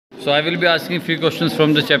So I will be asking a few questions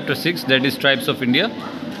from the chapter 6, that is tribes of India.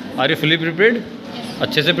 Are you fully prepared? Yes.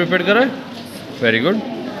 अच्छे से prepared करा है? Very good.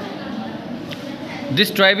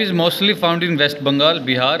 This tribe is mostly found in West Bengal,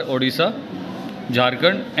 Bihar, Odisha,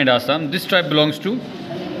 Jharkhand and Assam. This tribe belongs to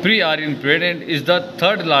pre-Aryan period and is the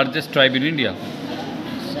third largest tribe in India.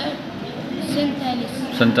 Sir,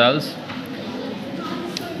 Santalis. Santals.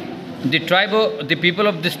 The people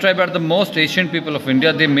of this tribe are the most ancient people of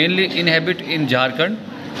India. They mainly inhabit in Jharkhand,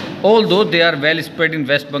 although they are well spread in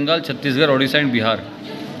West Bengal, Chhattisgarh, Odisha and Bihar.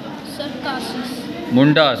 Sir, Kasis.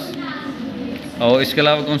 Mundas. और इसके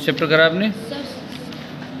अलावा कौन सा chapter करा आपने?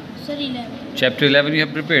 Sir, 11. Chapter 11 you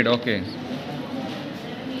have prepared. Okay.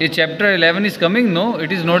 Is chapter 11 is coming? No,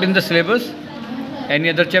 it is not in the syllabus. Any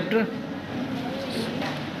other chapter?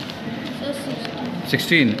 Sir, 16.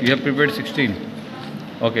 16. You have prepared 16.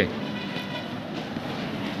 Okay.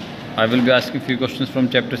 I will be asking few questions from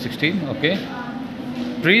chapter 16. Okay.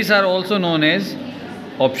 Trees are also known as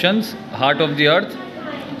options: heart of the earth,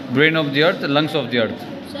 brain of the earth, lungs of the earth.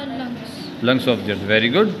 Sir, lungs. Lungs of the earth. Very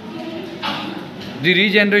good. The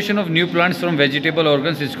regeneration of new plants from vegetable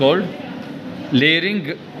organs is called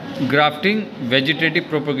layering, grafting, vegetative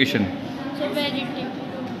propagation. Sir,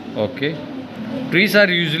 vegetable. Okay. Trees are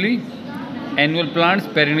usually annual plants,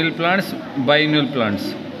 perennial plants, biennial plants.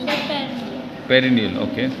 Sir, perennial. Perennial.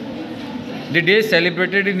 Okay. The day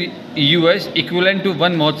celebrated in US equivalent to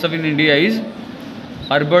one Mahotsav in India is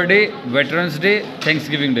Arbor Day, Veterans Day,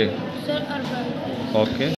 Thanksgiving Day. Sir, urban. Okay.